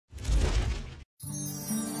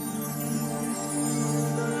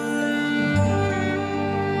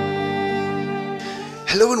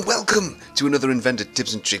Hello and welcome to another Inventor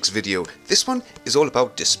Tips and Tricks video. This one is all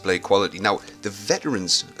about display quality. Now, the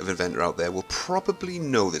veterans of Inventor out there will probably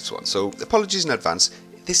know this one, so apologies in advance.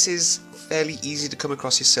 This is fairly easy to come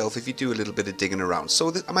across yourself if you do a little bit of digging around.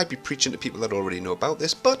 So I might be preaching to people that already know about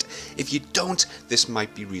this, but if you don't, this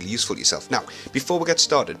might be really useful to yourself. Now, before we get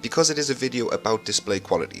started, because it is a video about display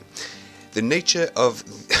quality, the nature of...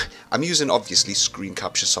 I'm using obviously screen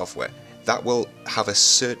capture software. That will have a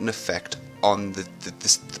certain effect on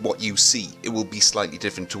what you see. It will be slightly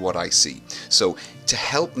different to what I see. So to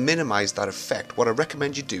help minimize that effect, what I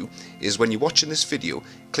recommend you do is when you're watching this video,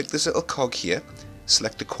 click this little cog here,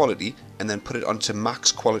 select the quality, and then put it onto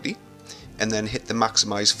max quality, and then hit the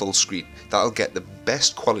maximize full screen. That'll get the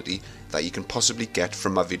best quality that you can possibly get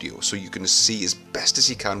from my video, so you can see as best as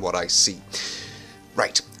you can what I see.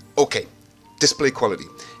 Right, okay, display quality.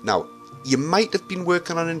 Now, you might have been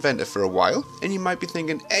working on Inventor for a while, and you might be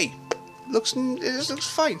thinking, hey, this looks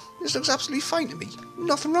fine. This looks absolutely fine to me.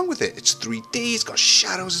 Nothing wrong with it. It's 3D, it's got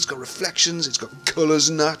shadows, it's got reflections, it's got colours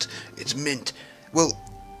and that. It's mint. Well,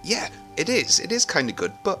 yeah, it is. It is kind of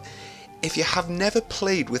good, but if you have never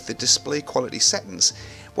played with the display quality settings,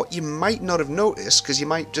 what you might not have noticed, because you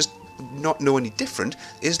might just not know any different,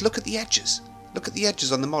 is look at the edges. Look at the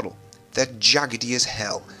edges on the model. They're jaggedy as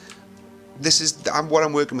hell. This is what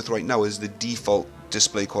I'm working with right now is the default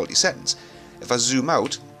display quality settings. If I zoom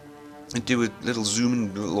out and do a little zoom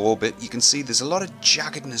in, a little orbit, you can see there's a lot of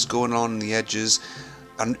jaggedness going on the edges,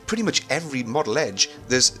 and pretty much every model edge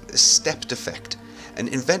there's a stepped effect. And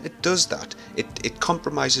Inventor does that. It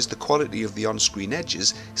compromises the quality of the on-screen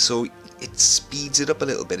edges, so it speeds it up a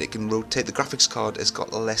little bit. It can rotate. The graphics card has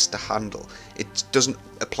got less to handle. It doesn't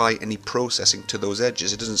apply any processing to those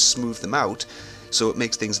edges. It doesn't smooth them out, so it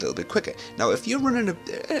makes things a little bit quicker. Now, if you're running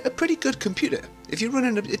a pretty good computer, if you're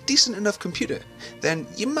running a decent enough computer, then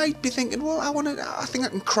you might be thinking, well, I think I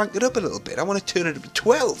can crank it up a little bit. I want to turn it up to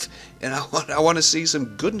 12, and I want to see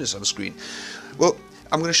some goodness on screen. Well,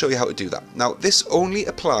 I'm going to show you how to do that. Now, this only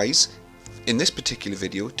applies in this particular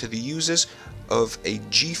video to the users of a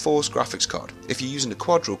GeForce graphics card. If you're using a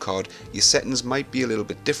Quadro card, your settings might be a little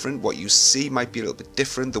bit different. What you see might be a little bit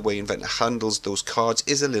different. The way Inventor handles those cards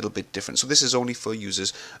is a little bit different. So this is only for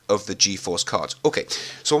users of the GeForce cards. Okay,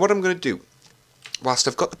 so what I'm going to do, whilst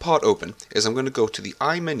I've got the part open, is I'm going to go to the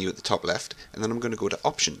I menu at the top left, and then I'm going to go to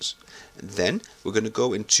Options. And then we're going to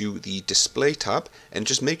go into the Display tab, and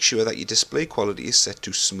just make sure that your display quality is set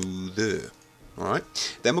to Smoother.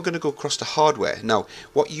 Alright, then we're going to go across to Hardware. Now,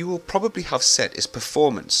 what you will probably have set is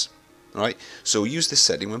Performance. Alright, so use this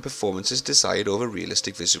setting when performance is desired over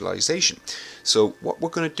realistic visualization. So what we're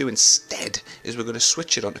going to do instead is we're going to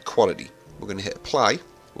switch it onto Quality. We're going to hit Apply,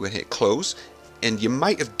 we're going to hit Close, and you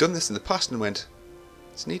might have done this in the past and went,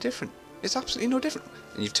 it's no different. It's absolutely no different.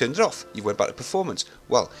 And you've turned it off. You went back to Performance.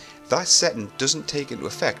 Well, that setting doesn't take into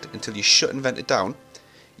effect until you shut Inventor down.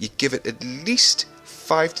 You give it at least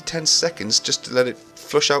 5 to 10 seconds just to let it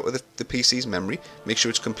flush out of the PC's memory, make sure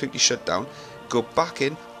it's completely shut down, go back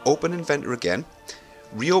in, open Inventor again,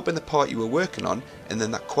 reopen the part you were working on, and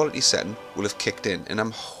then that quality setting will have kicked in. And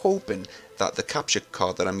I'm hoping that the capture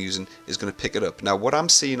card that I'm using is going to pick it up. Now, what I'm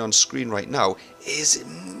seeing on screen right now is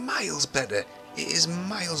miles better. It is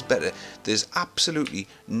miles better. There's absolutely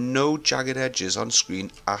no jagged edges on screen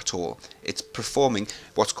at all. It's performing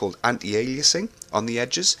what's called anti-aliasing on the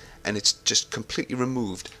edges, and it's just completely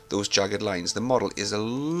removed those jagged lines. The model is a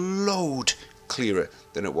load clearer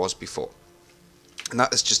than it was before. And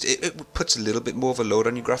that is just, it puts a little bit more of a load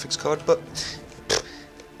on your graphics card, but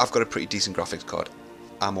I've got a pretty decent graphics card.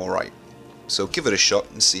 I'm alright. So give it a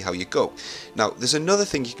shot and see how you go. Now, there's another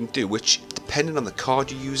thing you can do, which depending on the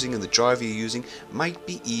card you're using and the driver you're using, might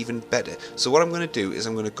be even better. So what I'm going to do is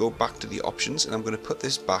I'm going to go back to the options, and I'm going to put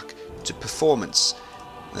this back to Performance.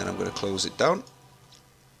 And then I'm going to close it down.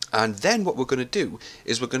 And then what we're going to do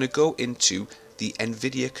is we're going to go into the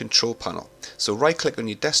Nvidia control panel. So right click on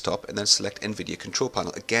your desktop and then select Nvidia control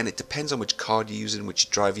panel. Again, it depends on which card you're using, which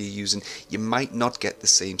driver you're using. You might not get the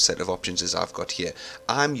same set of options as I've got here.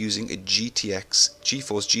 I'm using a GeForce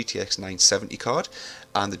GTX 970 card,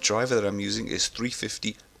 and the driver that I'm using is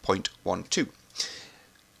 350.12.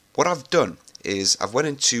 What I've done is I've went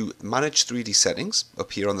into Manage 3D Settings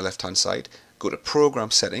up here on the left hand side, go to Program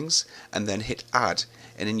Settings, and then hit Add.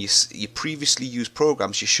 And in your previously used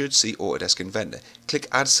programs, you should see Autodesk Inventor. Click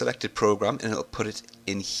Add Selected Program, and it'll put it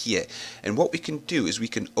in here. And what we can do is we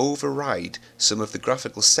can override some of the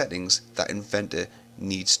graphical settings that Inventor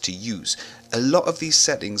needs to use. A lot of these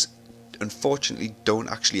settings, unfortunately,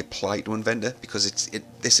 don't actually apply to Inventor because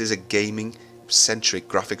this is a gaming centric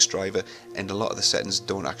graphics driver, and a lot of the settings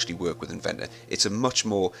don't actually work with Inventor. It's a much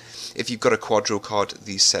more, if you've got a Quadro card,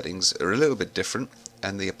 these settings are a little bit different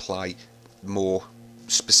and they apply more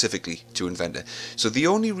specifically to Inventor. So the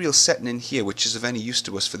only real setting in here which is of any use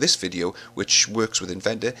to us for this video, which works with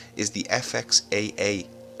Inventor, is the FXAA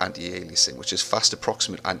anti-aliasing, which is fast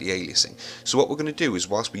approximate anti-aliasing. So what we're going to do is,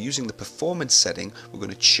 whilst we're using the performance setting, we're going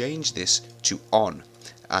to change this to on,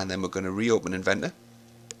 and then we're going to reopen Inventor,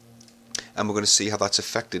 and we're going to see how that's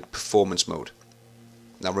affected performance mode.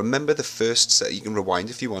 Now remember the first set, you can rewind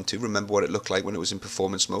if you want to, remember what it looked like when it was in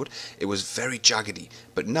performance mode. It was very jaggedy,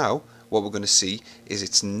 but now what we're going to see is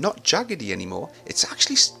it's not jaggedy anymore, it's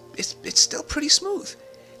actually, it's still pretty smooth.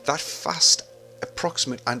 That fast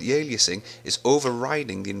approximate anti-aliasing is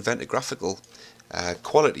overriding the Inventor graphical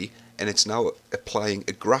quality, and it's now applying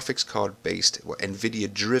a graphics card based,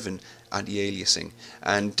 Nvidia driven anti-aliasing.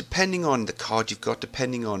 And depending on the card you've got,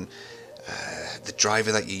 depending on the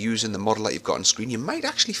driver that you're using, the model that you've got on screen, you might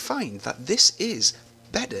actually find that this is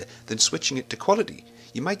better than switching it to quality.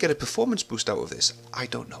 You might get a performance boost out of this. I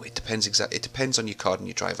don't know. It depends it depends on your card and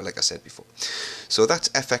your driver, like I said before. So that's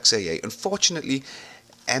FXAA. Unfortunately,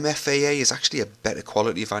 MFAA is actually a better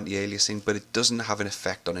quality of anti-aliasing, but it doesn't have an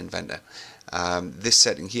effect on Inventor. This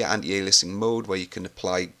setting here, anti-aliasing mode, where you can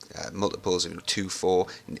apply multiples of 2, 4,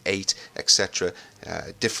 and 8, etc.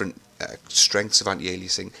 Different strengths of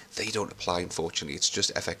anti-aliasing, they don't apply, unfortunately. It's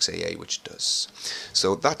just FXAA which does.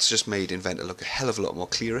 So that's just made Inventor look a hell of a lot more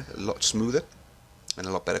clearer, a lot smoother, and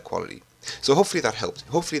a lot better quality. So hopefully that helped.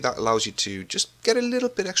 Hopefully that allows you to just get a little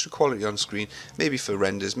bit extra quality on screen, maybe for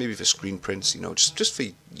renders, maybe for screen prints, you know, just for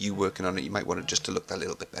you working on it, you might want it just to look that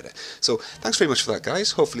little bit better. So thanks very much for that,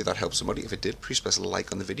 guys. Hopefully that helped somebody. If it did, please press a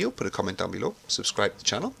like on the video, put a comment down below, subscribe to the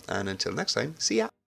channel, and until next time, see ya.